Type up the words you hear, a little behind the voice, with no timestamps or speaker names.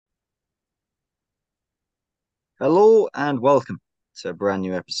Hello and welcome to a brand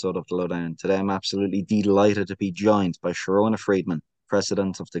new episode of the Lowdown. Today I'm absolutely delighted to be joined by Sharona Friedman,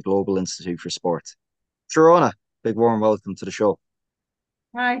 President of the Global Institute for Sport. Sharona, big warm welcome to the show.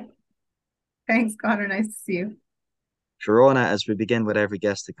 Hi. Thanks, Connor. Nice to see you. Sharona, as we begin with every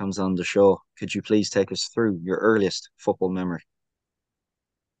guest that comes on the show, could you please take us through your earliest football memory?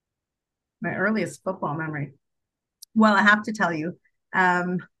 My earliest football memory. Well, I have to tell you,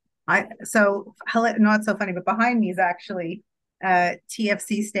 um, no, it's so funny, but behind me is actually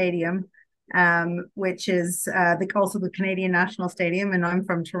TFC Stadium, which is also the Canadian National Stadium, and I'm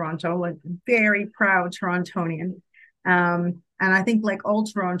from Toronto, like very proud Torontonian. And I think like all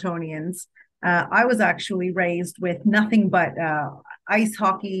Torontonians, I was actually raised with nothing but ice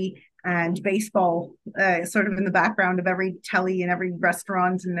hockey and baseball, sort of in the background of every telly and every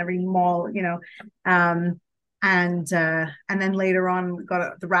restaurant and every mall. Um, and then later on,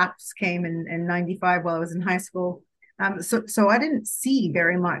 got the Raps came in '95 while I was in high school. So I didn't see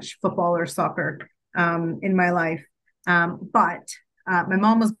very much football or soccer in my life, but my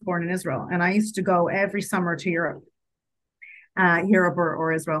mom was born in Israel, and I used to go every summer to Europe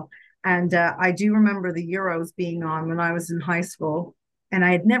or Israel. And I do remember the Euros being on when I was in high school, and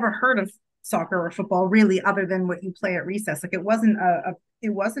I had never heard of soccer or football really, other than what you play at recess. Like it wasn't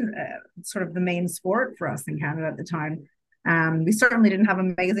sort of the main sport for us in Canada at the time. We certainly didn't have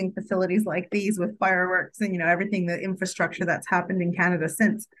amazing facilities like these with fireworks and everything, the infrastructure that's happened in Canada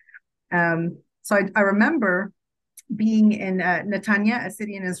since. So I remember being in Netanya, a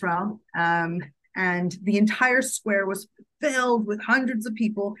city in Israel, and the entire square was filled with hundreds of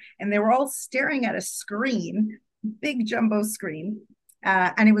people, and they were all staring at a screen, big jumbo screen,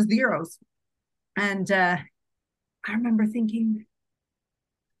 and it was the Euros. And I remember thinking,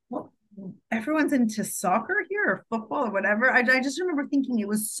 well, everyone's into soccer here or football or whatever. I just remember thinking it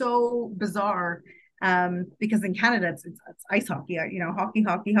was so bizarre, because in Canada it's ice hockey,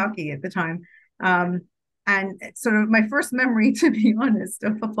 hockey at the time. Um, and sort of my first memory, to be honest,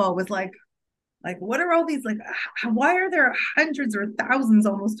 of football was like what are all these, like why are there hundreds or thousands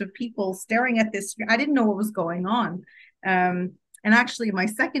almost of people staring at this? I didn't know what was going on. And actually my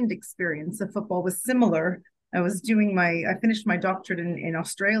second experience of football was similar. I finished my doctorate in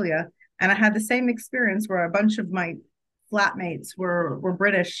Australia, and I had the same experience where a bunch of my flatmates were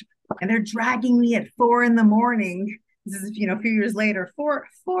British, and they're dragging me at 4 in the morning. This is, a few years later,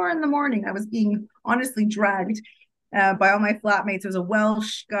 four in the morning. I was being honestly dragged by all my flatmates. There was a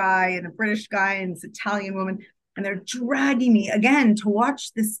Welsh guy and a British guy and this Italian woman, and they're dragging me again to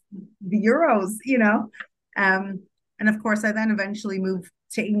watch the Euros. Um, and of course, I then eventually moved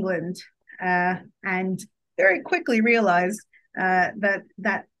to England, and very quickly realized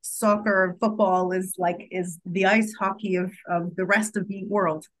that soccer and football is the ice hockey of the rest of the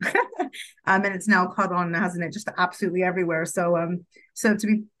world. And it's now caught on, hasn't it? Just absolutely everywhere. So to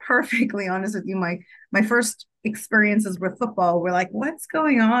be perfectly honest with you, my first experiences with football were like, what's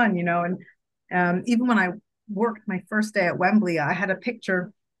going on? And even when I worked my first day at Wembley, I had a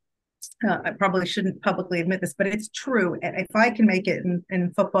picture. I probably shouldn't publicly admit this, but it's true. If I can make it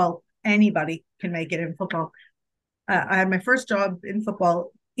in football, anybody can make it in football. I had my first job in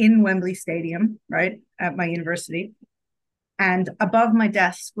football in Wembley Stadium, right, at my university. And above my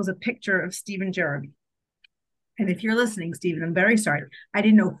desk was a picture of Steven Gerrard. And if you're listening, Stephen, I'm very sorry. I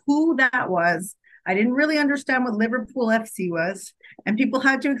didn't know who that was. I didn't really understand what Liverpool FC was. And people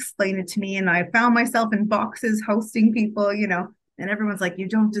had to explain it to me. And I found myself in boxes hosting people, and everyone's like, you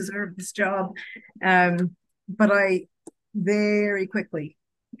don't deserve this job. But I very quickly,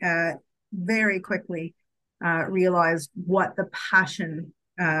 uh, very quickly realized what the passion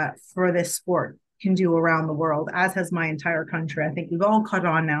for this sport can do around the world, as has my entire country. I think we've all caught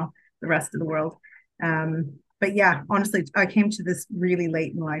on now, the rest of the world. But yeah, honestly, I came to this really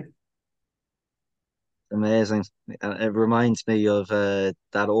late in life. Amazing. And it reminds me of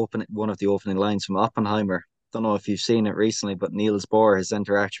one of the opening lines from Oppenheimer. Don't know if you've seen it recently, but Niels Bohr, his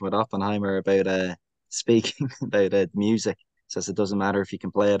interaction with Oppenheimer about speaking about music, says it doesn't matter if you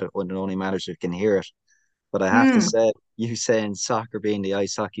can play it when it only matters if you can hear it. But I have to Hmm. say, you saying soccer being the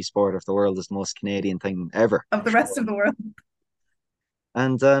ice hockey sport of the world is the most Canadian thing ever. Of the rest of the world.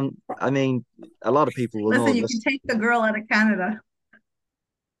 And I mean, a lot of people will know Listen, you can this. take the girl out of Canada.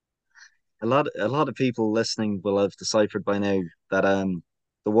 A lot of people listening will have deciphered by now that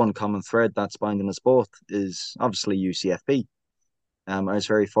the one common thread that's binding us both is obviously UCFB. I was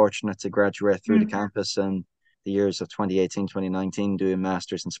very fortunate to graduate through the Hmm. campus in the years of 2018, 2019, doing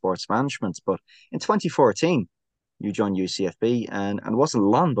masters in sports management. But in 2014, you joined UCFB, and it wasn't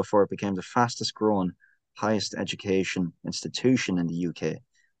long before it became the fastest growing, highest education institution in the UK.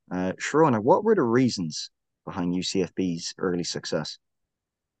 Sharona, what were the reasons behind UCFB's early success?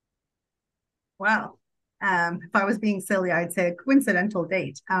 Well, if I was being silly, I'd say a coincidental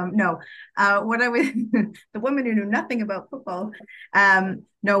date. No, what I was the woman who knew nothing about football.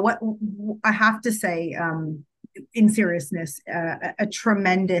 No, what I have to say, in seriousness, a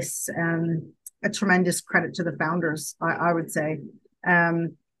tremendous credit to the founders. I would say,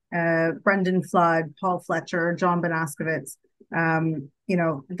 Brendan Flood, Paul Fletcher, John Bonaskovitz.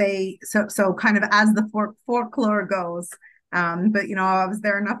 They kind of as the folklore goes. But I was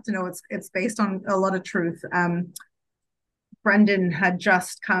there enough to know it's based on a lot of truth. Brendan had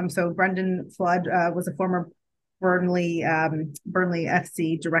just come, so Brendan Flood was a former Burnley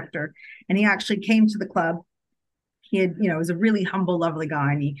FC director, and he actually came to the club. He had, was a really humble, lovely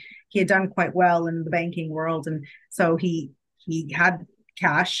guy, and he had done quite well in the banking world, and so he had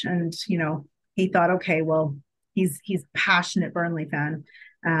cash, and he thought, okay, well, he's passionate Burnley fan.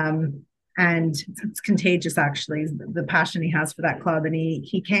 And it's contagious, actually, the passion he has for that club. And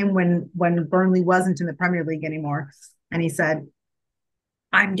he came when Burnley wasn't in the Premier League anymore, and he said,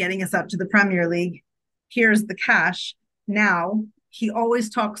 I'm getting us up to the Premier League. Here's the cash. Now, he always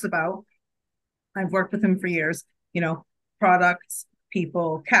talks about, I've worked with him for years, products,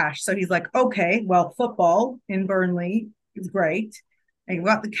 people, cash. So he's like, okay, well, football in Burnley is great. And you've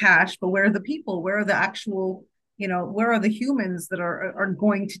got the cash, but where are the people? Where are the actual, where are the humans that are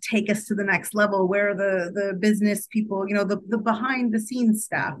going to take us to the next level? Where are the business people, the behind the scenes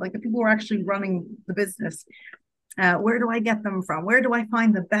staff, like the people who are actually running the business? Where do I get them from? Where do I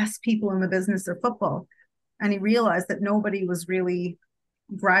find the best people in the business of football? And he realized that nobody was really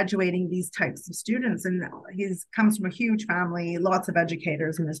graduating these types of students. And he comes from a huge family, lots of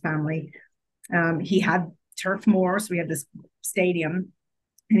educators in his family. He had Turf Moor, so we had this stadium,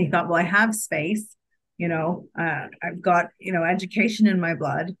 and he thought, well, I have space. I've got, education in my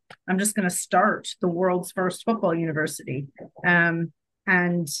blood. I'm just going to start the world's first football university. And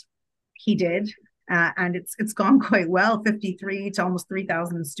he did. And it's gone quite well, 53 to almost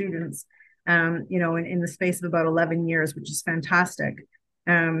 3,000 students, in the space of about 11 years, which is fantastic.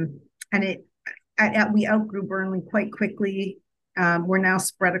 And we outgrew Burnley quite quickly. We're now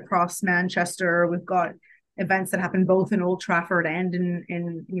spread across Manchester. We've got events that happen both in Old Trafford and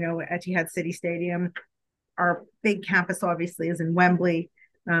in Etihad City Stadium. Our big campus obviously is in Wembley,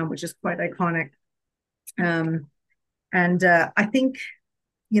 which is quite iconic. I think,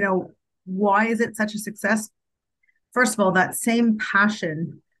 why is it such a success? First of all, that same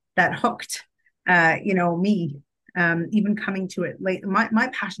passion that hooked, me, even coming to it late. My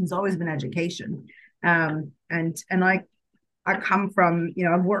passion's always been education, and I come from,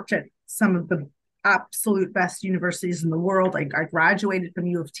 I've worked at some of the absolute best universities in the world. I graduated from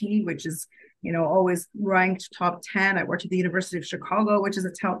U of T, which is, always ranked top 10. I worked at the University of Chicago, which is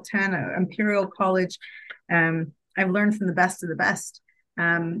a top 10, Imperial College. I've learned from the best of the best.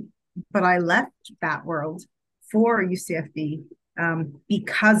 But I left that world for UCFB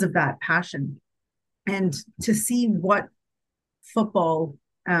because of that passion. And to see what football,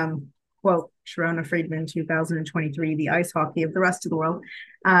 quote, Sharona FRIEDMAN 2023, the ice hockey of the rest of the world,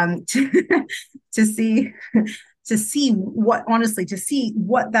 to see what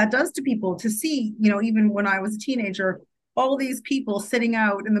that does to people, to see, even when I was a teenager, all these people sitting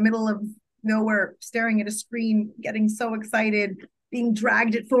out in the middle of nowhere, staring at a screen, getting so excited, being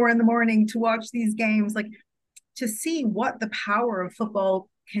dragged at 4 a.m. to watch these games, like to see what the power of football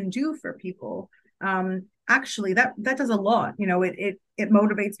can do for people. Actually, that does a lot. It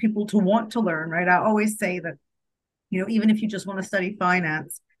motivates people to want to learn, right? I always say that, even if you just want to study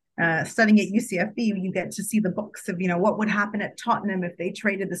finance, studying at UCFB, you get to see the books of, what would happen at Tottenham if they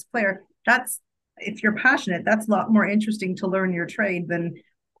traded this player. If you're passionate, that's a lot more interesting to learn your trade than,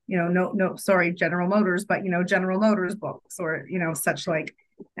 sorry, General Motors, but, General Motors books or, such like.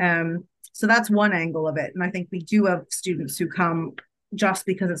 So that's one angle of it. And I think we do have students who come just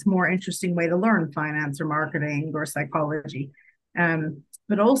because it's a more interesting way to learn finance or marketing or psychology.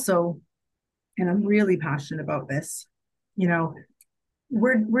 But also, and I'm really passionate about this,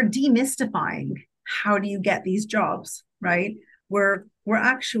 we're demystifying how do you get these jobs, right? We're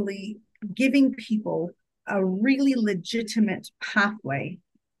actually giving people a really legitimate pathway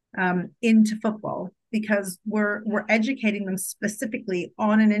into football, because we're educating them specifically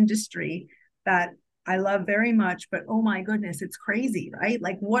on an industry that I love very much, but oh my goodness, it's crazy, right?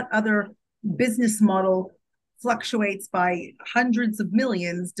 Like, what other business model fluctuates by hundreds of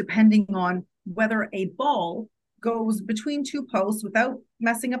millions depending on whether a ball goes between 2 posts without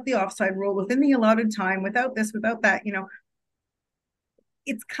messing up the offside rule within the allotted time, without this, without that,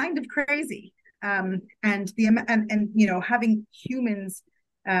 it's kind of crazy. And having humans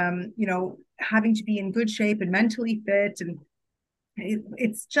having to be in good shape and mentally fit, and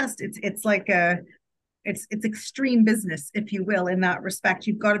it's like it's extreme business, if you will, in that respect.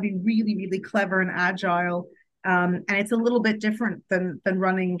 You've got to be really, really clever and agile. And it's a little bit different than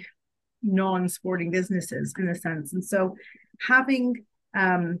running non-sporting businesses in a sense. And so having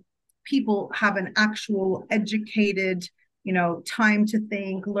people have an actual educated, time to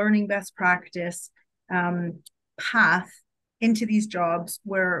think, learning best practice path into these jobs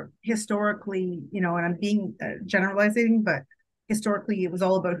where historically, and I'm being generalizing, but historically it was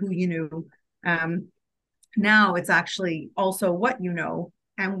all about who you knew. Now it's actually also what you know,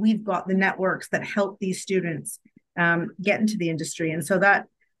 and we've got the networks that help these students get into the industry. And so that,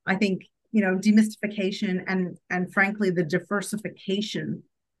 I think, demystification and frankly the diversification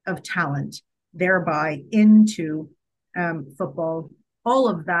of talent thereby into football, all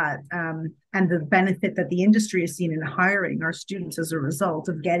of that, and the benefit that the industry has seen in hiring our students as a result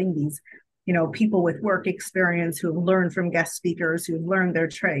of getting these people with work experience who have learned from guest speakers, who have learned their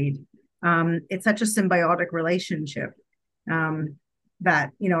trade. It's such a symbiotic relationship that,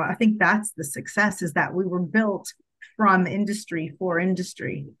 I think that's the success, is that we were built from industry for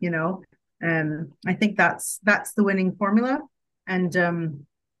industry, I think that's the winning formula. And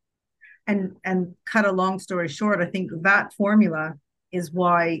cut a long story short, I think that formula is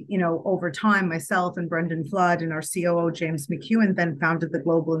why, over time, myself and Brendan Flood and our COO, James McEwen, then founded the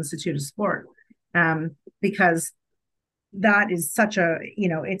Global Institute of Sport, because that is such a,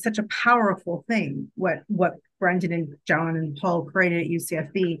 it's such a powerful thing, what Brendan and John and Paul created at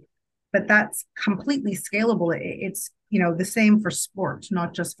UCFB, but that's completely scalable. It's, the same for sport,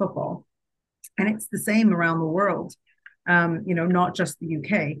 not just football. And it's the same around the world, not just the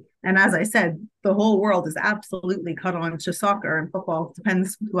UK. And as I said, the whole world is absolutely cut on to soccer and football.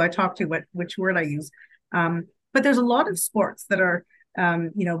 Depends who I talk to, which word I use. But there's a lot of sports that are,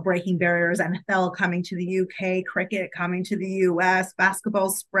 breaking barriers. NFL coming to the UK, cricket coming to the US, basketball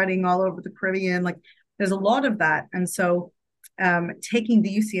spreading all over the Caribbean. Like there's a lot of that. And so taking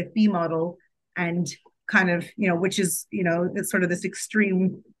the UCFB model and kind of, which is, it's sort of this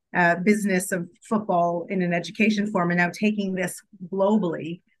extreme business of football in an education form, and now taking this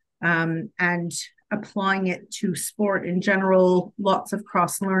globally and applying it to sport in general, lots of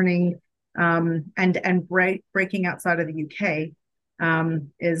cross learning, and breaking outside of the UK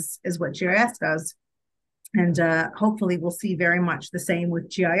is what GIS does. And hopefully we'll see very much the same with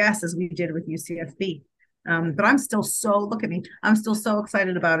GIS as we did with UCFB. But I'm still look at me, I'm still so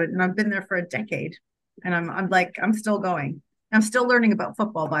excited about it. And I've been there for a decade, and I'm still going. I'm still learning about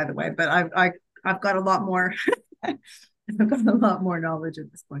football, by the way, but I've got a lot more, I've got a lot more knowledge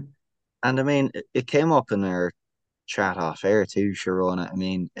at this point. And I mean, it came up in our chat off air too, Sharona. I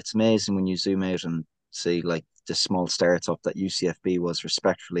mean, it's amazing when you zoom out and see like the small startup that UCFB was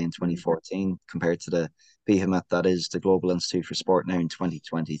respectfully in 2014 compared to the behemoth that is the Global Institute for Sport now in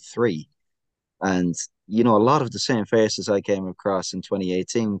 2023. And, a lot of the same faces I came across in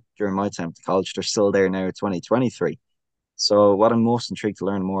 2018 during my time at college, they're still there now in 2023. So what I'm most intrigued to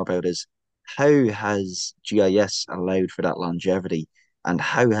learn more about is how has GIS allowed for that longevity, and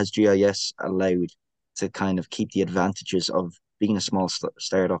how has GIS allowed to kind of keep the advantages of being a small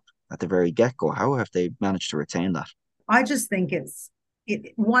startup at the very get-go? How have they managed to retain that? I just think it's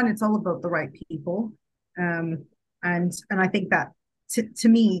all about the right people. And I think that to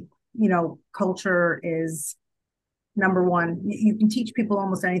me, culture is number one. You can teach people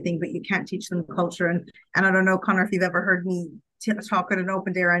almost anything, but you can't teach them culture. And I don't know, Connor, if you've ever heard me talk at an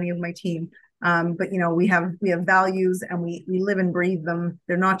open day or any of my team. But we have values, and we live and breathe them.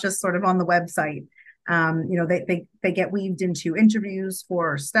 They're not just sort of on the website. They get weaved into interviews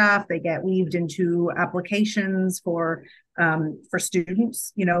for staff. They get weaved into applications for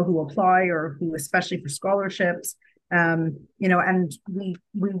students, who apply, or who, especially for scholarships. And we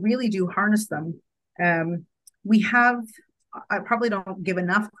really do harness them. I probably don't give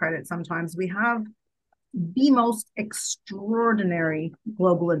enough credit sometimes. We have the most extraordinary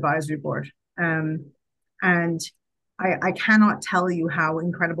global advisory board. And I cannot tell you how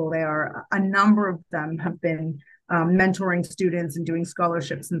incredible they are. A number of them have been mentoring students and doing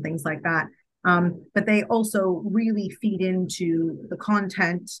scholarships and things like that. But they also really feed into the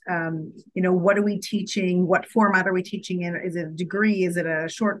content. What are we teaching? What format are we teaching in? Is it a degree? Is it a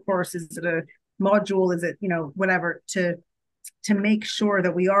short course? Is it a module? Is it, whatever, to make sure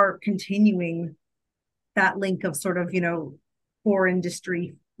that we are continuing that link of sort of, for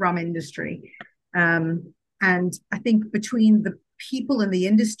industry from industry. And I think between the people in the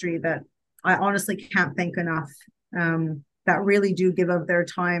industry that I honestly can't thank enough, that really do give of their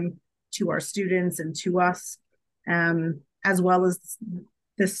time to our students and to us, as well as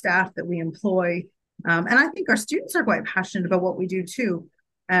the staff that we employ. And I think our students are quite passionate about what we do too.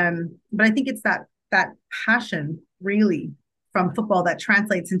 But I think it's that passion really from football that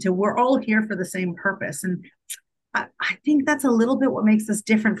translates into we're all here for the same purpose. And I think that's a little bit what makes us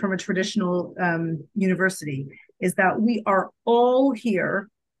different from a traditional university is that we are all here,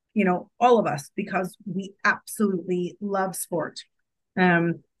 all of us, because we absolutely love sport.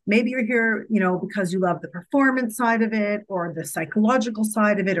 Maybe you're here, because you love the performance side of it or the psychological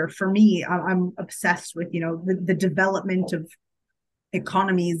side of it. Or for me, I'm obsessed with, the development of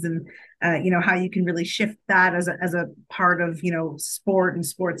economies and, how you can really shift that as a part of, sport and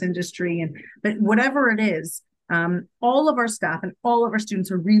sports industry. But whatever it is, all of our staff and all of our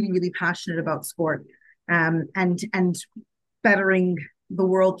students are really, really passionate about sport, and bettering the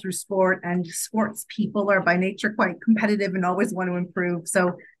world through sport. And sports people are by nature quite competitive and always want to improve.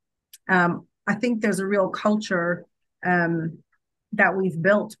 So I think there's a real culture that we've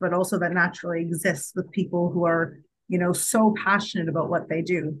built, but also that naturally exists with people who are, so passionate about what they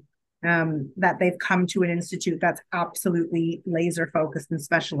do, that they've come to an institute that's absolutely laser focused and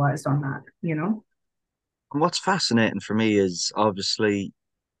specialized on that. And what's fascinating for me is obviously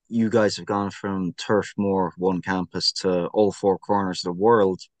you guys have gone from Turf Moor, one campus, to all four corners of the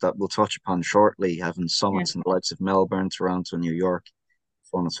world that we'll touch upon shortly, having Yeah. summits in the likes of Melbourne, Toronto, New York,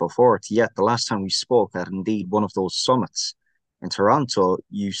 so on and so forth. Yet the last time we spoke at indeed one of those summits in Toronto,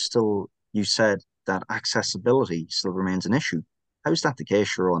 you said that accessibility still remains an issue. How is that the case,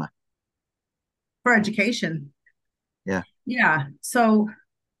 Sharona? For education. Yeah. Yeah. So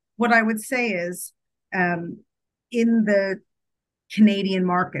what I would say is, in the Canadian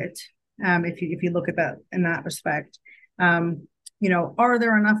market, if you look at that in that respect, are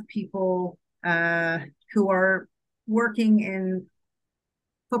there enough people who are working in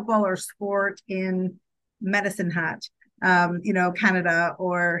football or sport in Medicine Hat, Canada,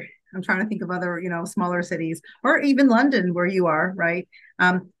 or I'm trying to think of other, smaller cities, or even London where you are, right?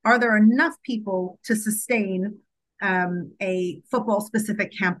 Are there enough people to sustain a football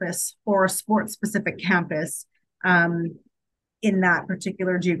specific campus or a sports specific campus in that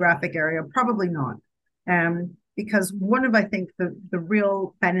particular geographic area? Probably not. Because one of, I think, the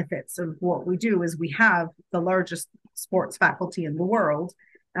real benefits of what we do is we have the largest sports faculty in the world.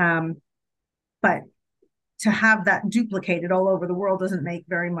 But to have that duplicated all over the world doesn't make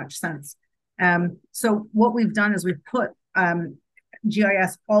very much sense. So what we've done is we've put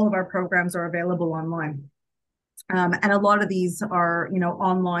GIS, all of our programs are available online. And a lot of these are,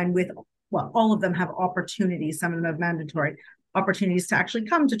 online with, well, all of them have opportunities. Some of them have mandatory opportunities to actually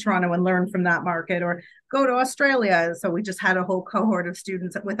come to Toronto and learn from that market or go to Australia. So we just had a whole cohort of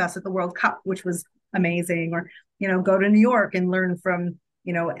students with us at the World Cup, which was amazing. Or, go to New York and learn from,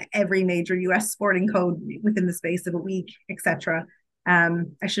 every major US sporting code within the space of a week, etc.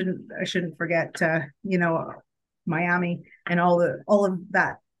 I shouldn't forget, Miami and all of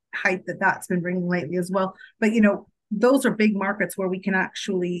that hype that's been bringing lately as well. But, those are big markets where we can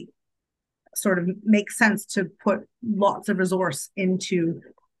actually sort of make sense to put lots of resource into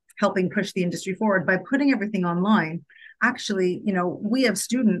helping push the industry forward by putting everything online. Actually, we have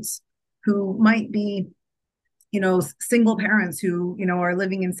students who might be, single parents who, are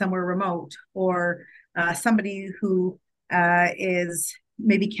living in somewhere remote, or somebody who is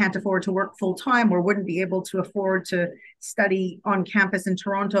maybe can't afford to work full time or wouldn't be able to afford to study on campus in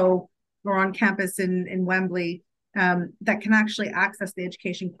Toronto or on campus in Wembley, that can actually access the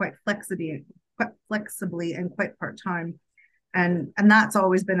education quite flexibly and quite part-time. And that's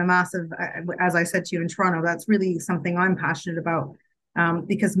always been a massive, as I said to you in Toronto, that's really something I'm passionate about,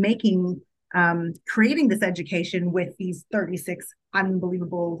 because creating this education with these 36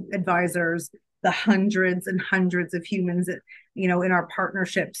 unbelievable advisors, the hundreds and hundreds of humans that, in our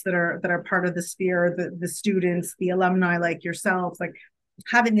partnerships that are part of the sphere, the students, the alumni like yourselves, like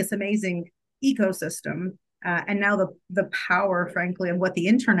having this amazing ecosystem. And now the power, frankly, of what the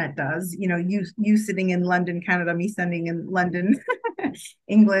internet does, you sitting in London, Canada, me sitting in London,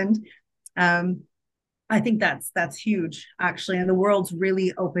 England. I think that's huge, actually. And the world's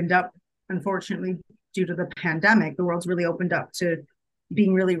really opened up, unfortunately, due to the pandemic. The world's really opened up to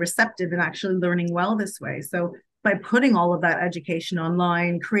being really receptive and actually learning well this way. So by putting all of that education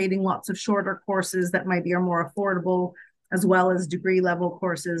online, creating lots of shorter courses that maybe are more affordable, as well as degree level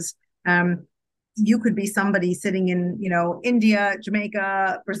courses, you could be somebody sitting in, India,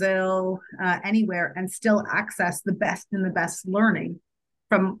 Jamaica, Brazil, anywhere, and still access the best and the best learning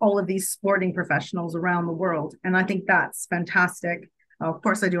from all of these sporting professionals around the world. And I think that's fantastic. Of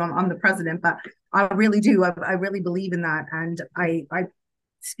course I do. I'm the president, but I really do. I really believe in that. And I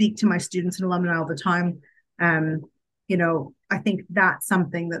speak to my students and alumni all the time. I think that's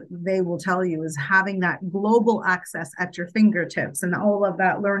something that they will tell you, is having that global access at your fingertips and all of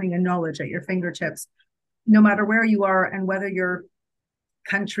that learning and knowledge at your fingertips, no matter where you are and whether your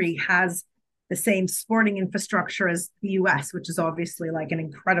country has the same sporting infrastructure as the US, which is obviously like an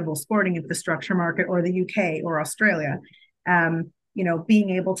incredible sporting infrastructure market, or the UK or Australia. Being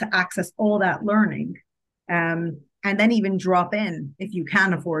able to access all that learning, and then even drop in, if you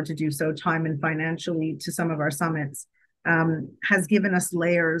can afford to do so, time and financially, to some of our summits, has given us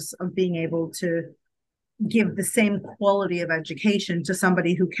layers of being able to give the same quality of education to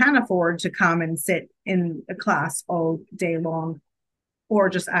somebody who can afford to come and sit in a class all day long, or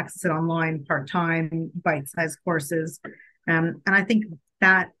just access it online part-time, bite-sized courses. And I think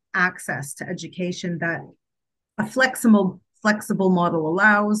that access to education that a flexible model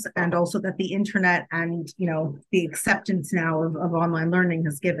allows, and also that the internet and the acceptance now of online learning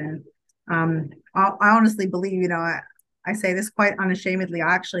has given. I honestly believe, I say this quite unashamedly,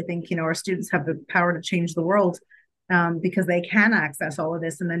 I actually think our students have the power to change the world, because they can access all of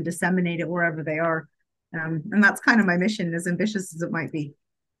this and then disseminate it wherever they are. And that's kind of my mission, as ambitious as it might be.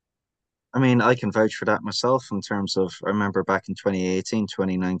 I mean, I can vouch for that myself in terms of, I remember back in 2018,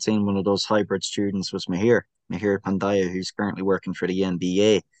 2019, one of those hybrid students was Mahir Pandaya, who's currently working for the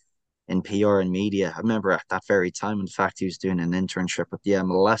NBA in PR and media. I remember at that very time, in fact, he was doing an internship with the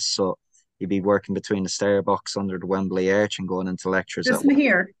MLS. So he'd be working between the Starbucks under the Wembley Arch and going into lectures Just at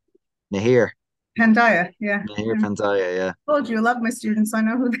Mahir Mahir, Pandaya, yeah. Mahir Yeah. Pandaya, yeah. Told you, I love my students. I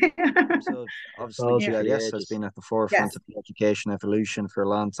know who they are. So obviously Yeah. GIS has been at the forefront Yes. of education evolution for a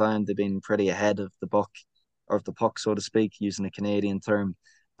long time. They've been pretty ahead of the buck, or of the puck, so to speak, using a Canadian term.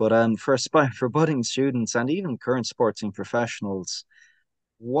 But for budding students and even current sporting professionals,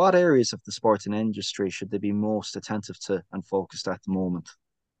 what areas of the sporting industry should they be most attentive to and focused at the moment?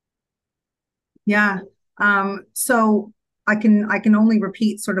 Yeah. So I can only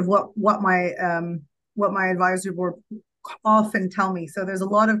repeat sort of what my advisory board often tell me. So there's a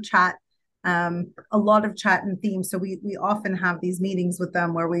lot of chat and themes. So we often have these meetings with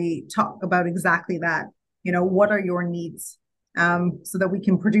them where we talk about exactly that. What are your needs? So that we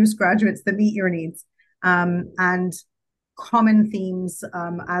can produce graduates that meet your needs. And common themes,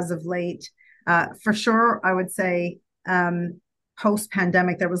 as of late, for sure, I would say, post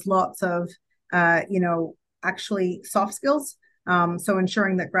pandemic, there was lots of actually soft skills. So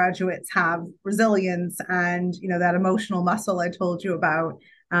ensuring that graduates have resilience and that emotional muscle I told you about,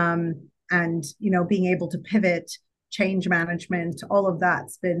 and being able to pivot, change management, all of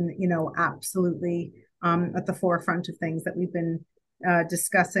that's been absolutely at the forefront of things that we've been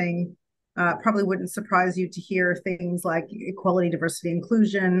discussing. Probably wouldn't surprise you to hear things like equality, diversity,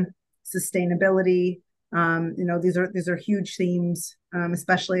 inclusion, sustainability. These are huge themes,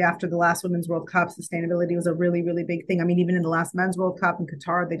 especially after the last Women's World Cup. Sustainability was a really, really big thing. I mean, even in the last Men's World Cup in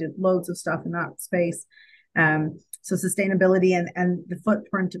Qatar, they did loads of stuff in that space. So sustainability and the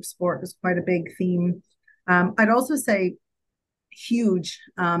footprint of sport was quite a big theme. I'd also say huge,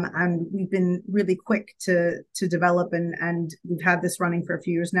 and we've been really quick to develop, and we've had this running for a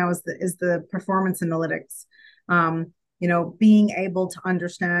few years now, is the performance analytics. Being able to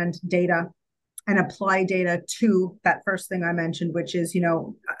understand data and apply data to that first thing I mentioned, which is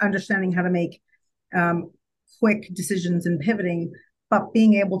understanding how to make quick decisions and pivoting, but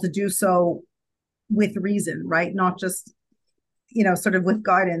being able to do so with reason, right? Not just sort of with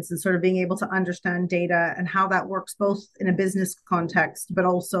guidance, and sort of being able to understand data and how that works both in a business context, but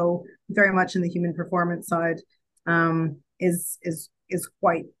also very much in the human performance side, is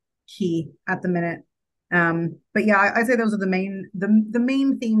quite key at the minute. But yeah, I'd say those are the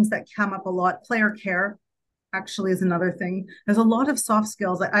main themes that come up a lot. Player care actually is another thing. There's a lot of soft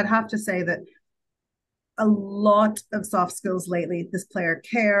skills. I'd have to say that a lot of soft skills lately, this player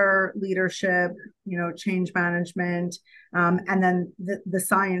care, leadership, change management, and then the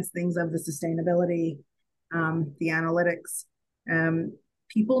science things of the sustainability, the analytics.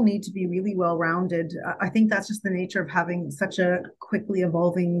 People need to be really well-rounded. I think that's just the nature of having such a quickly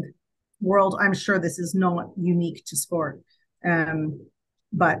evolving world. I'm sure this is not unique to sport,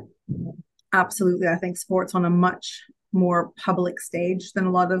 but absolutely, I think sport's on a much more public stage than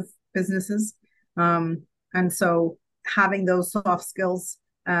a lot of businesses. And so having those soft skills,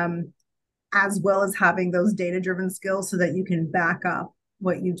 as well as having those data-driven skills so that you can back up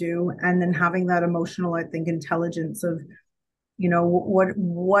what you do, and then having that emotional, I think, intelligence of,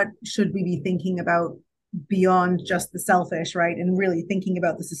 what should we be thinking about beyond just the selfish, right? And really thinking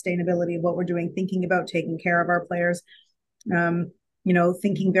about the sustainability of what we're doing, thinking about taking care of our players,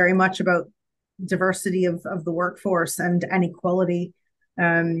 thinking very much about diversity of the workforce and equality.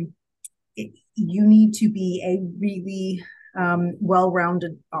 you need to be a really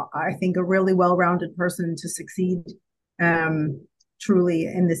well-rounded, I think a really well-rounded person to succeed um, truly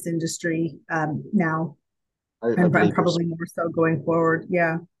in this industry now, I and believe you're probably more so going forward.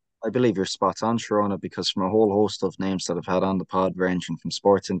 Yeah. I believe you're spot on, Sharona, because from a whole host of names that I've had on the pod, ranging from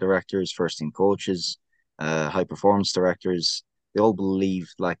sporting directors, first team coaches, high performance directors, they all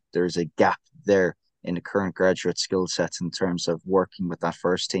believe like there's a gap there in the current graduate skill sets in terms of working with that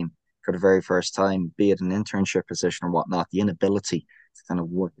first team for the very first time, be it an internship position or whatnot, the inability to kind of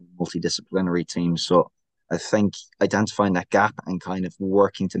work in multidisciplinary teams. So I think identifying that gap and kind of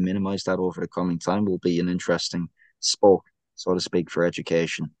working to minimize that over the coming time will be an interesting spoke, so to speak, for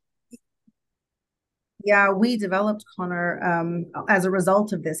education. Yeah, we developed Connor as a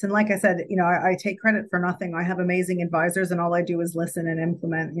result of this. And like I said, I take credit for nothing. I have amazing advisors, and all I do is listen and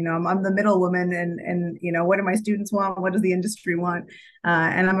implement. I'm the middle woman, and what do my students want? What does the industry want?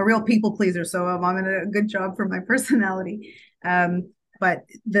 And I'm a real people pleaser, so I'm in a good job for my personality. But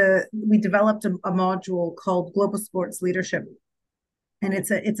we developed a module called Global Sports Leadership, and it's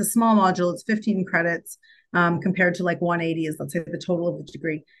a small module. It's 15 credits compared to like 180 is, let's say, the total of the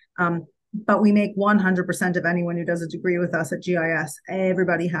degree. But we make 100% of anyone who does a degree with us at GIS.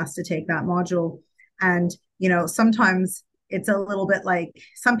 Everybody has to take that module. And, sometimes it's a little bit like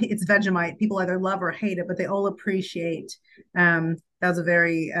it's Vegemite. People either love or hate it, but they all appreciate. That was a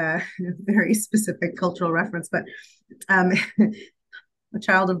very, very specific cultural reference, but a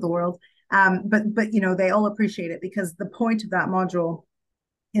child of the world. But they all appreciate it because the point of that module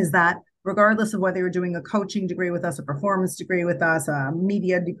is that regardless of whether you're doing a coaching degree with us, a performance degree with us, a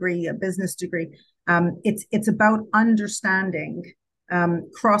media degree, a business degree, it's about understanding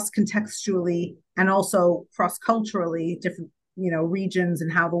cross-contextually and also cross-culturally different regions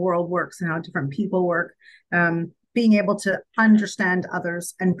and how the world works and how different people work. Being able to understand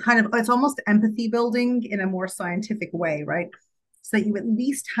others and kind of, it's almost empathy building in a more scientific way, right? So that you at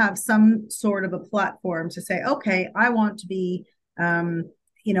least have some sort of a platform to say, okay, I want to be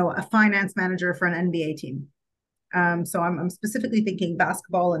a finance manager for an NBA team. So I'm specifically thinking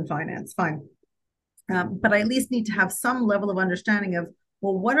basketball and finance, fine. But I at least need to have some level of understanding of,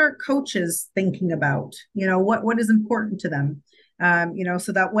 well, what are coaches thinking about? What is important to them?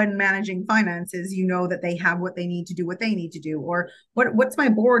 So that when managing finances, that they have what they need to do, what they need to do, or what's my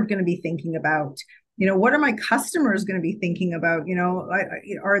board going to be thinking about? What are my customers going to be thinking about?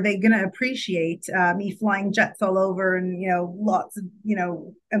 Are they going to appreciate me flying jets all over and, lots of,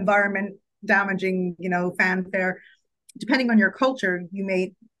 environment damaging, fanfare? Depending on your culture, you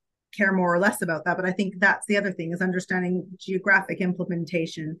may care more or less about that. But I think that's the other thing, is understanding geographic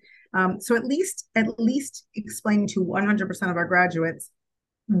implementation. So at least explaining to 100% of our graduates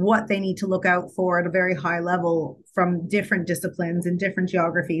what they need to look out for at a very high level from different disciplines and different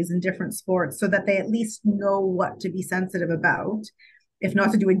geographies and different sports, so that they at least know what to be sensitive about, if not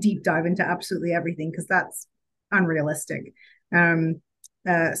to do a deep dive into absolutely everything, because that's unrealistic.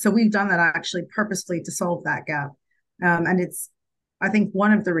 So we've done that actually purposely to solve that gap. And it's, I think,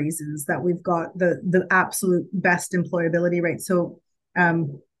 one of the reasons that we've got the absolute best employability rate. So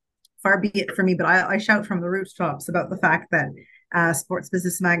far be it for me, but I shout from the rooftops about the fact that Sports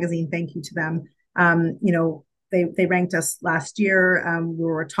Business Magazine, thank you to them. They ranked us last year. We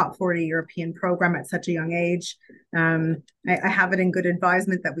were a top 40 European program at such a young age. I have it in good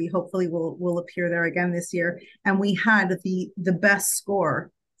advisement that we hopefully will appear there again this year. And we had the best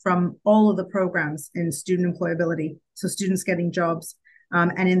score from all of the programs in student employability, so students getting jobs,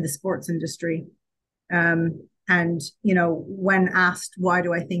 and in the sports industry. And when asked why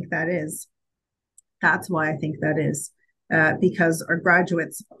do I think that is, that's why I think that is. Because our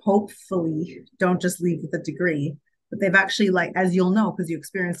graduates hopefully don't just leave with a degree, but they've actually, like, as you'll know because you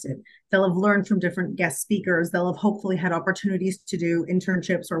experienced it, they'll have learned from different guest speakers. They'll have hopefully had opportunities to do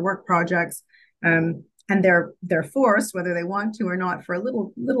internships or work projects, and they're forced, whether they want to or not, for a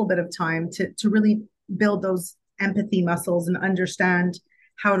little bit of time to really build those empathy muscles and understand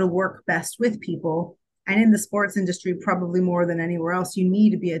how to work best with people. And in the sports industry, probably more than anywhere else, you need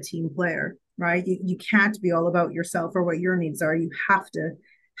to be a team player, right? You can't be all about yourself or what your needs are. You have to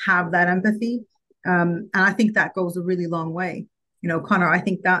have that empathy. And I think that goes a really long way. Connor, I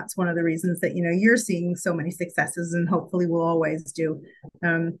think that's one of the reasons that, you're seeing so many successes, and hopefully will always do.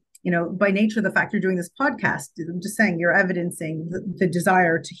 By nature of the fact you're doing this podcast, I'm just saying you're evidencing the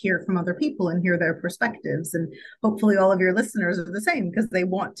desire to hear from other people and hear their perspectives. And hopefully all of your listeners are the same, because they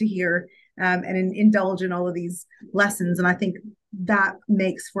want to hear and indulge in all of these lessons. And I think that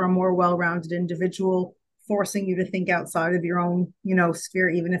makes for a more well-rounded individual, forcing you to think outside of your own, sphere,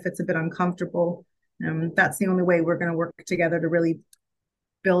 even if it's a bit uncomfortable. That's the only way we're going to work together to really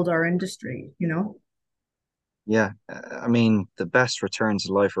build our industry, you know? Yeah, I mean, the best returns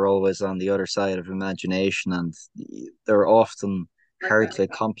in life are always on the other side of imagination, and they're often Like hard that. to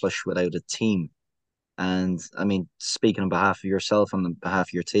accomplish without a team. And I mean, speaking on behalf of yourself and on behalf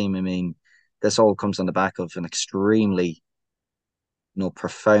of your team, I mean, this all comes on the back of an extremely,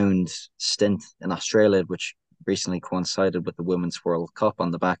 profound stint in Australia, which recently coincided with the Women's World Cup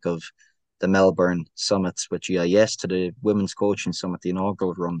on the back of the Melbourne summits with GIS to the Women's Coaching Summit, the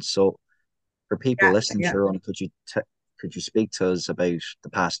inaugural run. So, for people Yeah, listening, yeah. Sharon, could you speak to us about the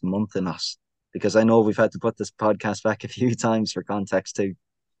past month in us? Because I know we've had to put this podcast back a few times for context too.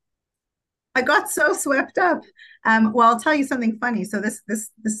 I got so swept up. Well, I'll tell you something funny. So this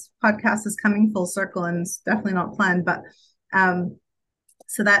podcast is coming full circle, and it's definitely not planned. But um,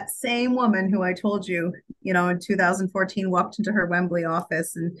 so that same woman who I told you, in 2014, walked into her Wembley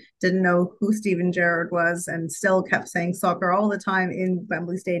office and didn't know who Steven Gerrard was, and still kept saying soccer all the time in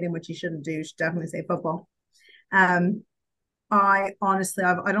Wembley Stadium, which you shouldn't do. You should definitely say football. Um, I honestly,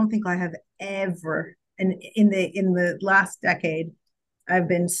 I don't think I have ever, and in the last decade, I've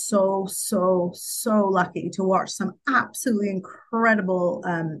been so, so, so lucky to watch some absolutely incredible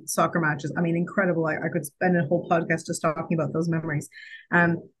soccer matches. I mean, incredible. I could spend a whole podcast just talking about those memories.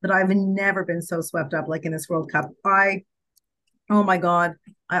 But I've never been so swept up like in this World Cup. Oh my God,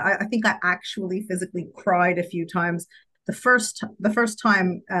 I think I actually physically cried a few times. The first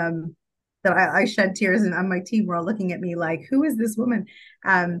time that I shed tears, and my team were all looking at me like, "Who is this woman?"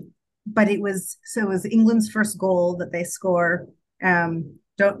 But it was England's first goal that they score.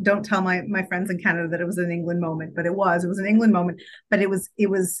 Don't tell my friends in Canada that it was an England moment, but it was an England moment. But it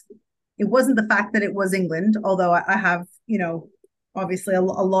wasn't the fact that it was England, although I have obviously a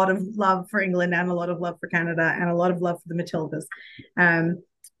lot of love for England and a lot of love for Canada and a lot of love for the Matildas.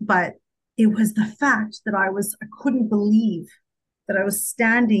 But it was the fact that I couldn't believe that I was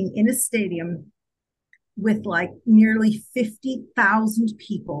standing in a stadium with like nearly 50,000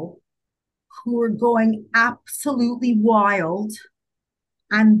 people who were going absolutely wild,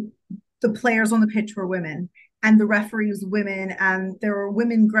 and the players on the pitch were women, and the referees women, and there were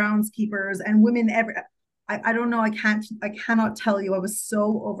women groundskeepers and women I don't know. I cannot tell you. I was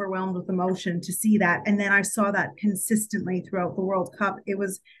so overwhelmed with emotion to see that. And then I saw that consistently throughout the World Cup. It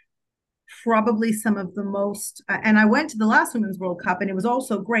was probably some of the most, and I went to the last Women's World Cup and it was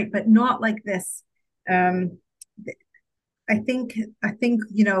also great, but not like this. Um, I think,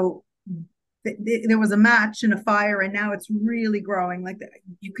 there was a match and a fire, and now it's really growing. Like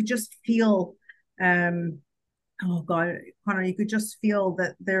you could just feel, um, oh God, Connor, you could just feel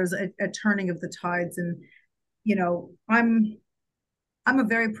that there's a turning of the tides. And I'm a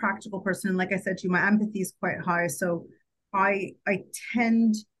very practical person, and like I said to you, my empathy is quite high. So I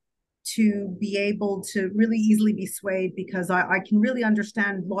tend to be able to really easily be swayed because I can really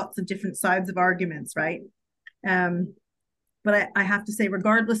understand lots of different sides of arguments, right? Um, but I have to say,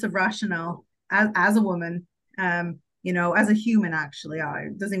 regardless of rationale, as a woman, as a human, actually,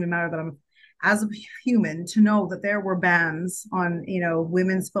 it doesn't even matter that I'm as a human to know that there were bans on,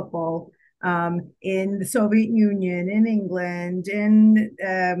 women's football in the Soviet Union, in England, in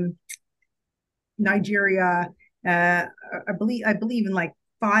Nigeria. I believe in like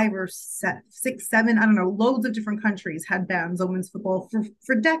five or six, seven, I don't know, loads of different countries had bans on women's football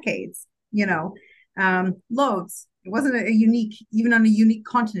for decades, loads. It wasn't a unique, even on a unique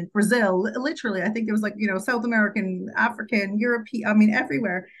continent. Brazil, literally, I think it was like, South American, African, European, I mean,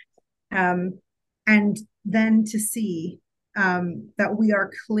 everywhere. Um, and then to see that we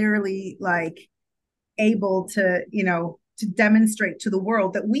are clearly like able to demonstrate to the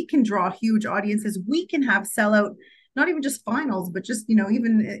world that we can draw huge audiences, we can have sellout, not even just finals, but just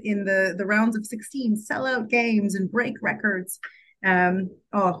even in the rounds of 16, sellout games and break records.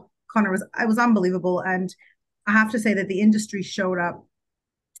 Oh, Connor, was unbelievable. And I have to say that the industry showed up.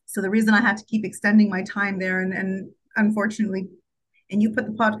 So the reason I had to keep extending my time there, and unfortunately, and you put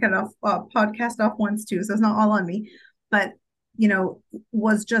the podcast off once too, so it's not all on me, but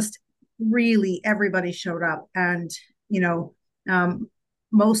was just really everybody showed up. And you know um,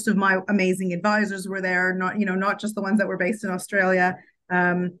 most of my amazing advisors were there, not just the ones that were based in Australia.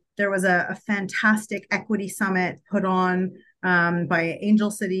 There was a fantastic equity summit put on by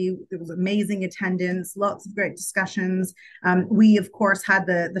Angel City. There was amazing attendance, lots of great discussions. We of course had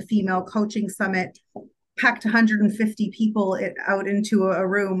the female coaching summit, packed 150 people out into a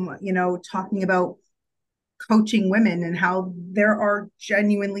room, talking about coaching women and how there are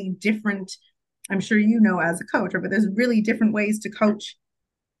genuinely different, I'm sure as a coach, but there's really different ways to coach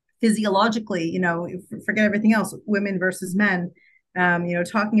physiologically, forget everything else, women versus men.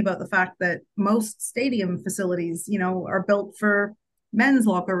 Talking about the fact that most stadium facilities, are built for men's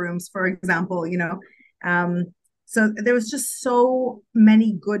locker rooms, for example, you know. Um, so there was just so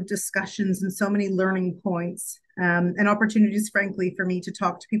many good discussions and so many learning points, and opportunities, frankly, for me to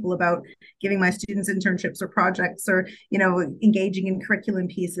talk to people about giving my students internships or projects, or, you know, engaging in curriculum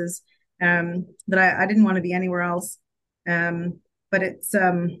pieces, that I didn't want to be anywhere else. Um, but it's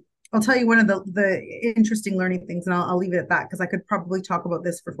I'll tell you one of the interesting learning things, and I'll leave it at that because I could probably talk about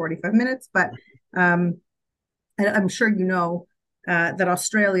this for 45 minutes. But um, I'm sure you know that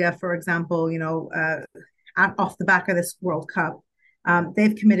Australia, for example, you know, off the back of this World Cup,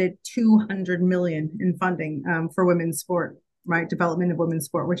 they've committed 200 million in funding for women's sport, right? Development of women's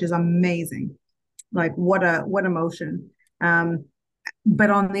sport, which is amazing. Like what a motion. But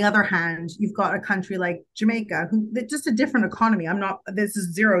on the other hand, you've got a country like Jamaica, who just a different economy. I'm not, this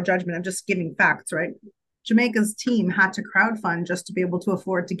is zero judgment. I'm just giving facts, right? Jamaica's team had to crowdfund just to be able to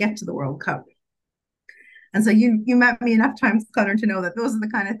afford to get to the World Cup. And so you met me enough times, Connor, to know that those are the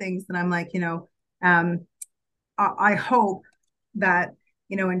kind of things that I'm like, you know, I hope that,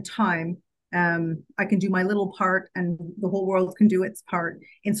 you know, in time, I can do my little part and the whole world can do its part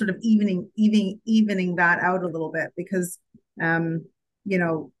in sort of evening that out a little bit, because, you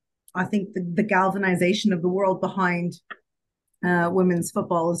know, I think the galvanization of the world behind women's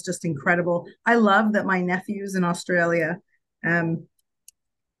football is just incredible. I love that my nephews in Australia, um,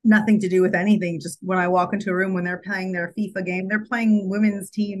 nothing to do with anything. Just when I walk into a room when they're playing their FIFA game, they're playing women's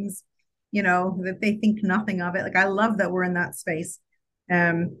teams, you know, that they think nothing of it. Like I love that we're in that space.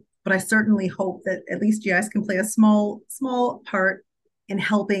 But I certainly hope that at least GIS can play a small part in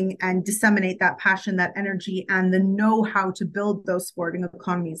helping and disseminate that passion, that energy, and the know-how to build those sporting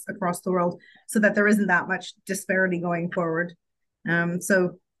economies across the world so that there isn't that much disparity going forward.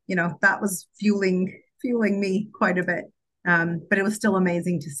 So, you know, that was fueling me quite a bit. But it was still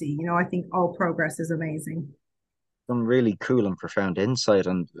amazing to see. You know, I think all progress is amazing. Some really cool and profound insight.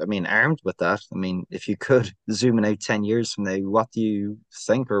 And I mean, armed with that, I mean, if you could zoom in out 10 years from now, what do you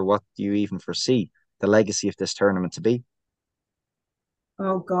think, or what do you even foresee the legacy of this tournament to be?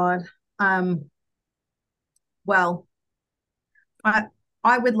 Oh God. Um, well, I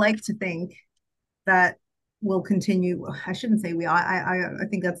I would like to think that we'll continue. I shouldn't say we. I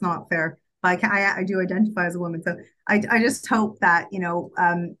think that's not fair. I do identify as a woman, so I just hope that, you know,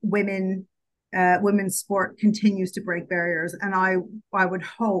 women's sport continues to break barriers, and I would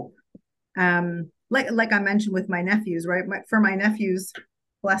hope, like I mentioned with my nephews, right? For my nephews,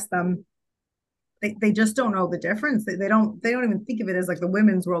 bless them, they just don't know the difference. They don't even think of it as like the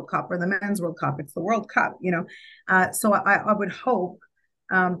women's World Cup or the men's World Cup. It's the World Cup, you know. So I would hope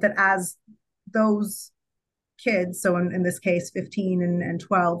that as those kids, so in this case 15 and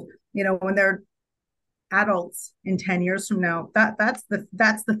 12, you know, when they're adults in 10 years from now, that's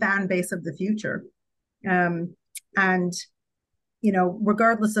the fan base of the future. And you know,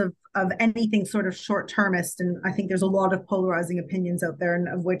 regardless of anything sort of short termist, and I think there's a lot of polarizing opinions out there, and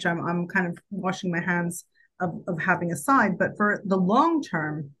of which I'm kind of washing my hands of having a side. But for the long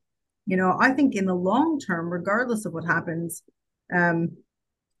term, you know, I think in the long term, regardless of what happens, um,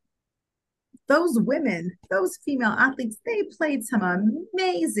 those women, those female athletes, they played some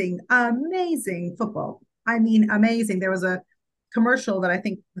amazing football. I mean, amazing. There was a commercial that I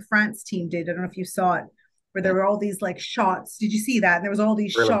think the France team did. I don't know if you saw it, where Yeah, there were all these like shots. Did you see that? And there was all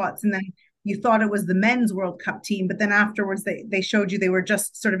these brilliant. shots, and then you thought it was the men's World Cup team, but then afterwards they showed you they were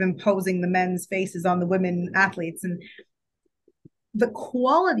just sort of imposing the men's faces on the women athletes. And the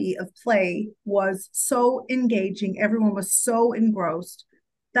quality of play was so engaging. Everyone was so engrossed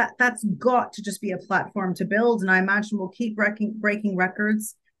that that's got to just be a platform to build. And I imagine we'll keep breaking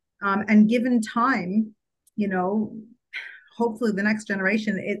records. And given time, you know, hopefully the next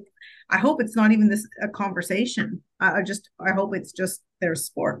generation, I hope it's not even this a conversation. I hope it's just their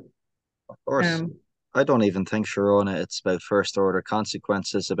sport. Of course. Um, I don't even think, Sharona, it's about first order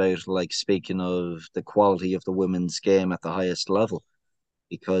consequences, about like speaking of the quality of the women's game at the highest level.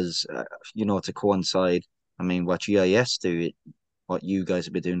 Because, you know, to coincide, I mean, what GIS do, what you guys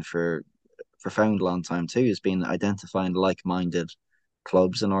have been doing for profound long time too, has been identifying like-minded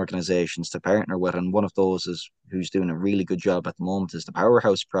clubs and organizations to partner with. And one of those is who's doing a really good job at the moment is the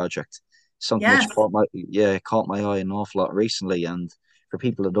Powerhouse Project. Something which yes, caught my eye an awful lot recently. And for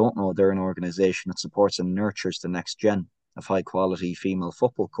people that don't know, they're an organization that supports and nurtures the next gen of high quality female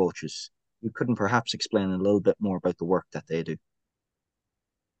football coaches. You couldn't perhaps explain a little bit more about the work that they do?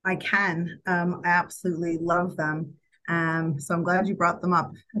 I can. I absolutely love them. So I'm glad you brought them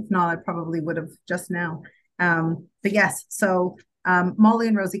up. If not, I probably would have just now. But yes, so Molly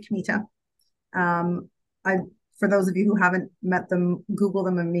and Rosie Kamita. Um, I, for those of you who haven't met them, Google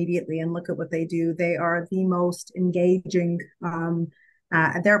them immediately and look at what they do. They are the most engaging.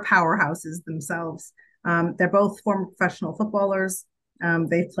 They're powerhouses themselves. They're both former professional footballers.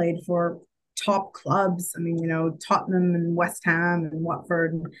 They've played for top clubs. I mean, Tottenham and West Ham and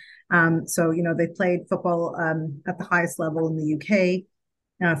Watford. So, they've played football at the highest level in the UK.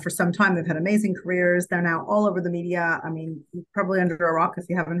 For some time, they've had amazing careers. They're now all over the media. I mean, probably under a rock if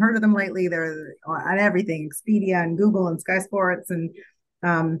you haven't heard of them lately. They're on everything, Expedia and Google and Sky Sports, and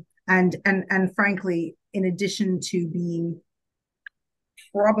frankly, in addition to being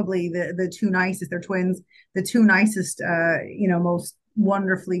probably the two nicest, they're twins, the two nicest, most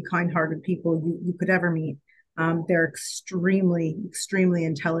wonderfully kind-hearted people you could ever meet. They're extremely, extremely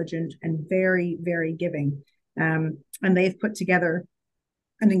intelligent and very, very giving. And they've put together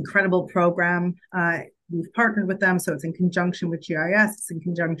an incredible program. We've partnered with them, so it's in conjunction with GIS, it's in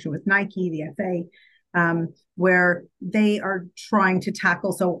conjunction with Nike, the FA, where they are trying to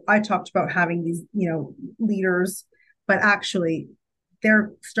tackle. So I talked about having these, leaders, but actually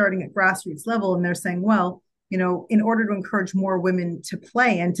they're starting at grassroots level and they're saying, well, in order to encourage more women to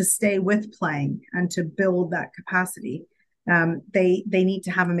play and to stay with playing and to build that capacity, they need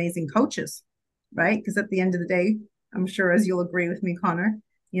to have amazing coaches, right? Because at the end of the day, I'm sure, as you'll agree with me, Connor,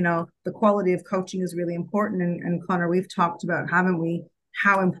 the quality of coaching is really important. And Connor, we've talked about, haven't we,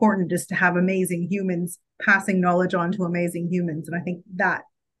 how important it is to have amazing humans passing knowledge on to amazing humans. And I think that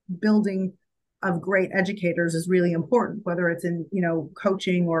building of great educators is really important, whether it's in,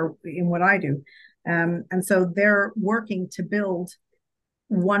 coaching or in what I do. And so they're working to build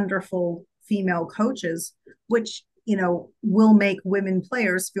wonderful female coaches, which, will make women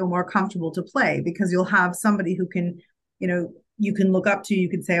players feel more comfortable to play, because you'll have somebody who can, you can look up to, you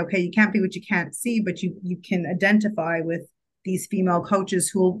can say, okay, you can't be what you can't see, but you can identify with these female coaches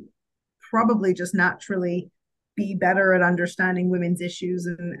who will probably just naturally be better at understanding women's issues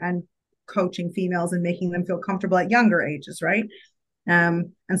and coaching females and making them feel comfortable at younger ages, right?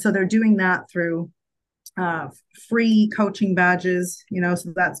 And so they're doing that through free coaching badges,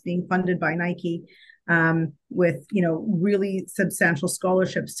 so that's being funded by Nike, with, really substantial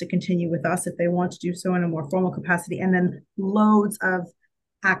scholarships to continue with us if they want to do so in a more formal capacity. And then loads of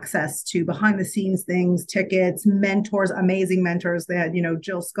access to behind the scenes things, tickets, mentors, amazing mentors. They had,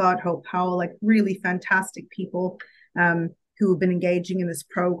 Jill Scott, Hope Powell, like really fantastic people who have been engaging in this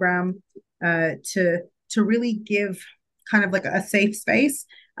program to really give kind of like a safe space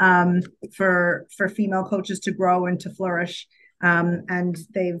for female coaches to grow and to flourish. And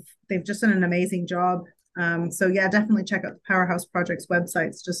they've just done an amazing job. So yeah, definitely check out the Powerhouse Project's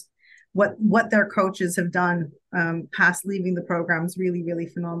websites. Just what their coaches have done past leaving the program is really, really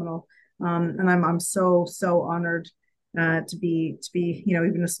phenomenal. And I'm so honored to be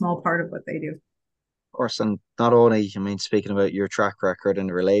even a small part of what they do. Of course, and not only, I mean, speaking about your track record in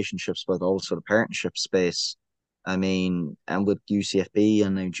the relationships, but also the partnership space. I mean, and with UCFB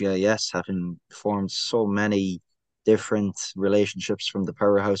and now GIS having formed so many different relationships, from the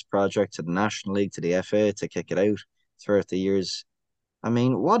Powerhouse Project to the National League to the FA to kick it out throughout the years. I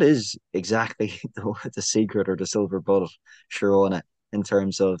mean, what is exactly the secret or the silver bullet, Sharona, in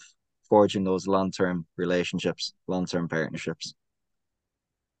terms of forging those long-term relationships, long-term partnerships?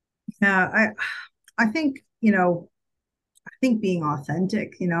 Yeah, I think, I think being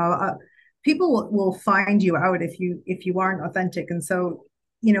authentic, people will find you out if you aren't authentic. And so,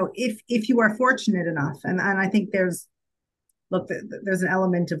 if you are fortunate enough, and I think there's an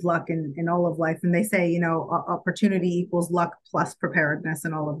element of luck in all of life, and they say, opportunity equals luck plus preparedness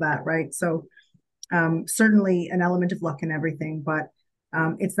and all of that, right? So certainly an element of luck in everything, but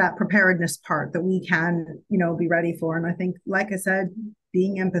it's that preparedness part that we can, be ready for. And I think, like I said,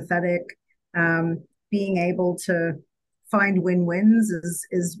 being empathetic, being able to find win-wins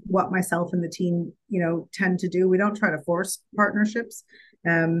is what myself and the team, tend to do. We don't try to force partnerships.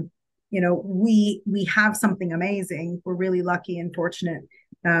 We have something amazing. We're really lucky and fortunate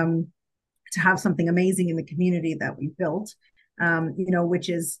to have something amazing in the community that we've built, which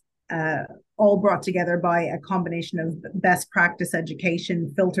is all brought together by a combination of best practice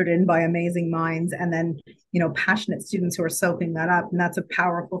education filtered in by amazing minds, and then, passionate students who are soaking that up. And that's a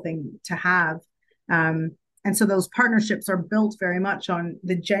powerful thing to have. And so those partnerships are built very much on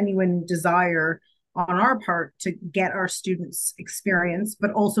the genuine desire on our part to get our students experience,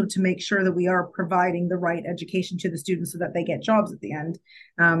 but also to make sure that we are providing the right education to the students so that they get jobs at the end.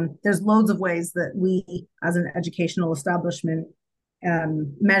 There's loads of ways that we, as an educational establishment,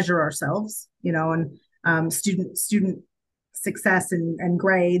 measure ourselves, and student success and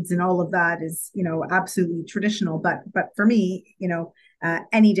grades and all of that is, absolutely traditional. But for me,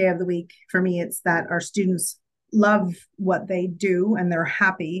 any day of the week, for me, it's that our students love what they do and they're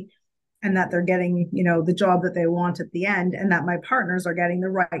happy, and that they're getting, the job that they want at the end, and that my partners are getting the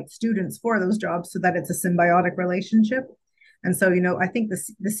right students for those jobs so that it's a symbiotic relationship. And so, I think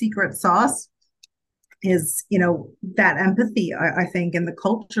the secret sauce is, that empathy, I think, and the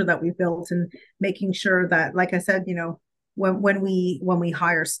culture that we've built, and making sure that, like I said, when we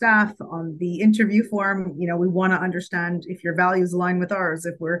hire staff on the interview form, we want to understand if your values align with ours.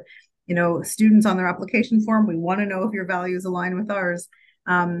 If we're, students on their application form, we want to know if your values align with ours.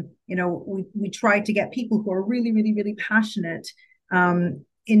 We try to get people who are really, really, really passionate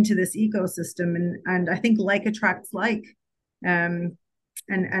into this ecosystem, and I think like attracts like. And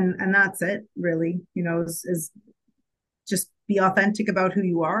that's it really, is just be authentic about who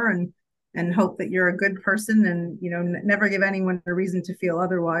you are, and hope that you're a good person, and never give anyone a reason to feel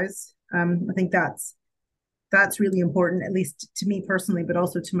otherwise. I think that's really important, at least to me personally, but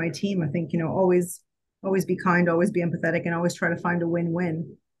also to my team. I think, always be kind, always be empathetic, and always try to find a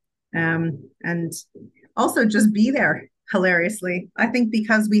win-win. And also just be there hilariously. I think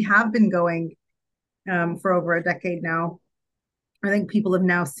because we have been going for over a decade now, I think people have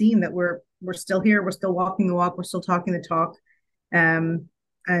now seen that we're still here, we're still walking the walk, we're still talking the talk. Um,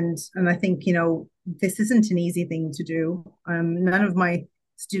 and I think, this isn't an easy thing to do. None of my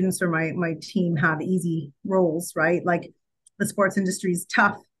students or my team have easy roles, right? Like, the sports industry is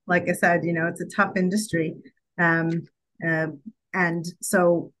tough. Like I said, it's a tough industry. Um, uh, and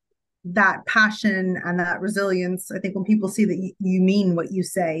so that passion and that resilience, I think when people see that you mean what you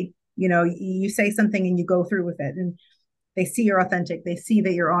say, you say something and you go through with it, and they see you're authentic, they see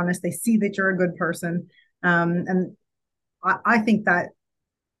that you're honest, they see that you're a good person. And I think that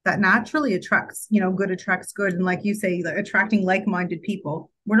naturally attracts, good attracts good. And like you say, attracting like-minded people.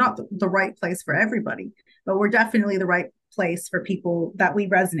 We're not the right place for everybody, but we're definitely the right place for people that we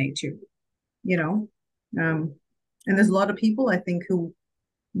resonate to, you know. And there's a lot of people, I think, who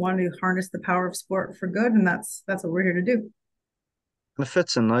want to harness the power of sport for good, and that's what we're here to do. And it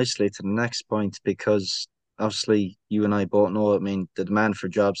fits in nicely to the next point because obviously you and I both know, I mean, the demand for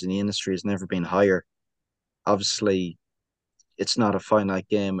jobs in the industry has never been higher. Obviously, it's not a finite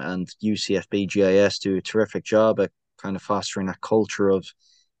game, and UCFB GIS do a terrific job at kind of fostering that culture of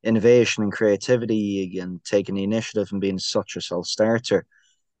innovation and creativity and taking the initiative and being such a self-starter.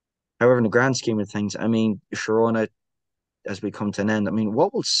 However, in the grand scheme of things, I mean, Sharona, as we come to an end, I mean,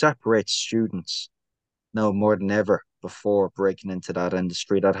 what will separate students now more than ever before breaking into that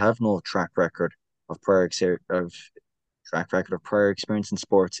industry that have no of track record of prior experience in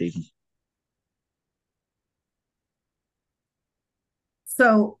sports even?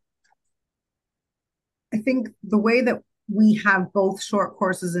 So I think the way that we have both short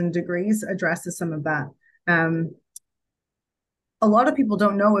courses and degrees addresses some of that. Um, a lot of people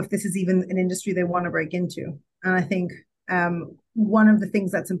don't know if this is even an industry they want to break into. And I think one of the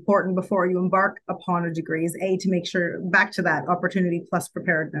things that's important before you embark upon a degree is to make sure, back to that opportunity plus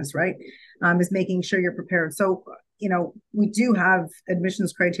preparedness, right? Is making sure you're prepared. So, we do have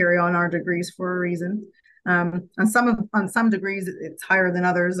admissions criteria on our degrees for a reason. On some degrees, it's higher than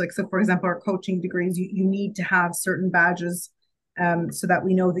others. Like, so for example, our coaching degrees, you need to have certain badges so that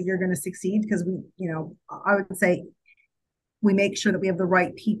we know that you're going to succeed. Because I would say we make sure that we have the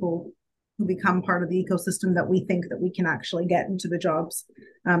right people who become part of the ecosystem that we think that we can actually get into the jobs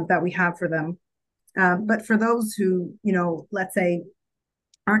that we have for them. But for those who, let's say,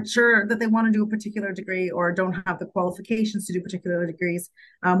 aren't sure that they want to do a particular degree or don't have the qualifications to do particular degrees,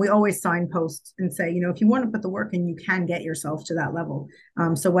 we always signpost and say, if you want to put the work in, you can get yourself to that level.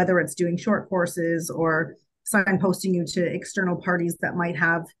 So whether it's doing short courses or signposting you to external parties that might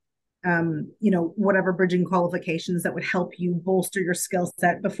have whatever bridging qualifications that would help you bolster your skill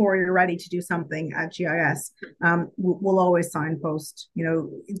set before you're ready to do something at GIS. We'll always signpost.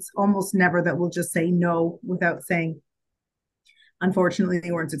 It's almost never that we'll just say no without saying, unfortunately,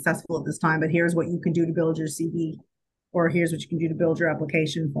 they weren't successful at this time, but here's what you can do to build your CV, or here's what you can do to build your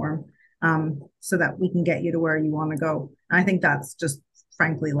application form, so that we can get you to where you want to go. And I think that's just,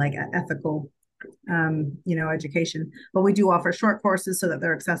 frankly, like ethical education. But we do offer short courses so that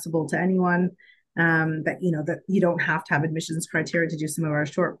they're accessible to anyone. That you don't have to have admissions criteria to do some of our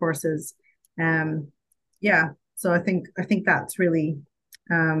short courses. Yeah, so I think that's really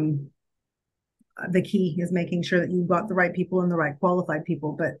the key, is making sure that you've got the right people and the right qualified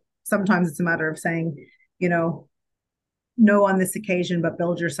people. But sometimes it's a matter of saying, no on this occasion, but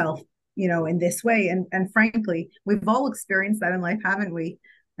build yourself, in this way. And frankly, we've all experienced that in life, haven't we?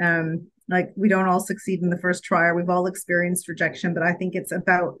 Like, we don't all succeed in the first try, or we've all experienced rejection. But I think it's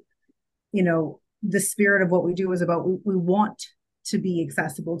about, the spirit of what we do is about, we want to be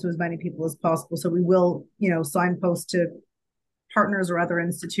accessible to as many people as possible. So we will, signpost to partners or other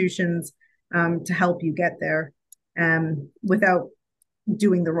institutions to help you get there without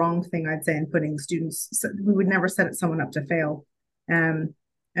doing the wrong thing, I'd say, and putting students, so we would never set someone up to fail. Um,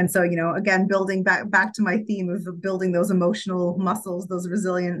 and so, again, building back to my theme of building those emotional muscles, those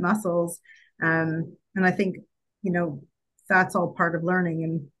resilient muscles. And I think, that's all part of learning,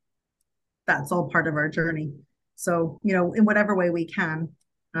 and that's all part of our journey. So, in whatever way we can,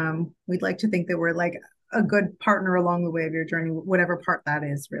 we'd like to think that we're like a good partner along the way of your journey, whatever part that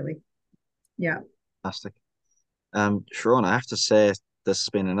is, really. Yeah. Fantastic. Sharon, I have to say this has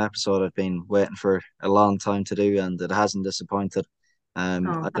been an episode I've been waiting for a long time to do, and it hasn't disappointed. Oh, I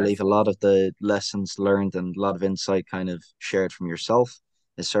that's believe a lot of the lessons learned and a lot of insight kind of shared from yourself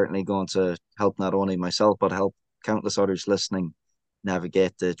is certainly going to help not only myself, but help countless others listening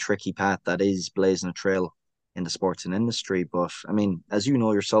navigate the tricky path that is blazing a trail in the sports and industry. But I mean, as you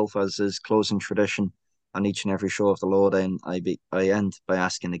know yourself, as is closing tradition on each and every show of the Lowdown, I end by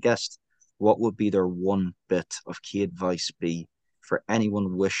asking the guest, what would be their one bit of key advice be for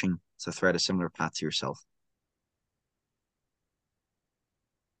anyone wishing to thread a similar path to yourself?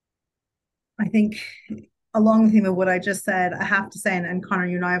 I think along the theme of what I just said, I have to say, and Connor,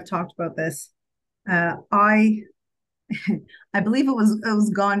 you and I have talked about this. I I believe it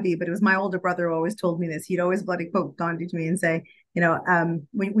was Gandhi, but it was my older brother who always told me this. He'd always bloody quote Gandhi to me and say,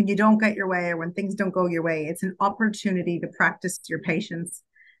 when you don't get your way or when things don't go your way, it's an opportunity to practice your patience.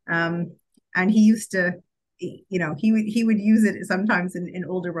 Um, and he used to, he would use it sometimes in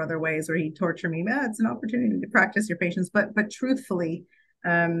older brother ways where he'd torture me. It's an opportunity to practice your patience. But truthfully,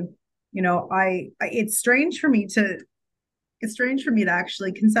 um, it's strange for me to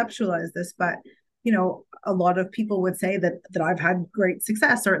actually conceptualize this, but a lot of people would say that I've had great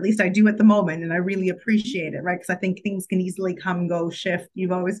success, or at least I do at the moment, and I really appreciate it, right? Because I think things can easily come and go, shift.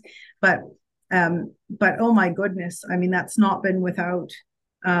 You've always, but oh my goodness, I mean, that's not been without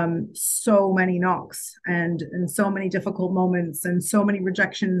so many knocks and so many difficult moments and so many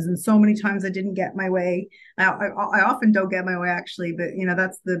rejections and so many times I didn't get my way. I often don't get my way actually, but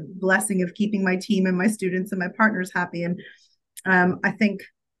that's the blessing of keeping my team and my students and my partners happy. And I think,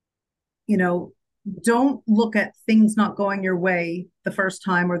 don't look at things not going your way the first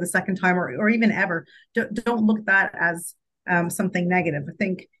time or the second time or even ever. Don't look at that as something negative. I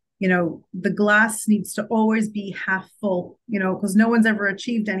think, the glass needs to always be half full, because no one's ever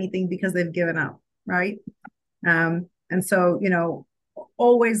achieved anything because they've given up, right? And so,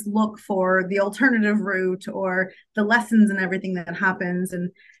 always look for the alternative route or the lessons and everything that happens,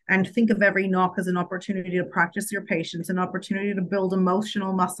 and think of every knock as an opportunity to practice your patience, an opportunity to build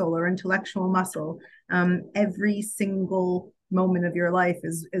emotional muscle or intellectual muscle. Every single moment of your life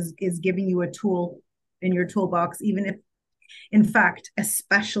is giving you a tool in your toolbox, even if, in fact,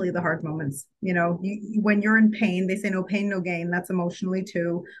 especially the hard moments. When you're in pain, they say no pain, no gain. That's emotionally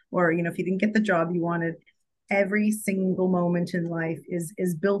too. Or if you didn't get the job you wanted, every single moment in life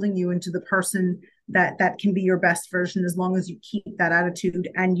is building you into the person that can be your best version, as long as you keep that attitude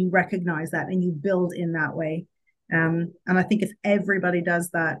and you recognize that and you build in that way. And I think if everybody does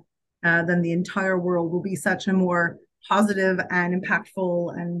that, then the entire world will be such a more positive and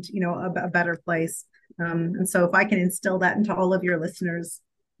impactful and a better place. And so if I can instill that into all of your listeners,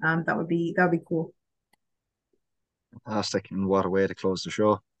 that would be cool. Fantastic. And what a way to close the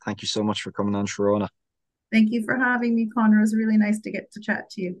show. Thank you so much for coming on, Sharona. Thank you for having me, Connor. It was really nice to get to chat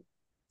to you.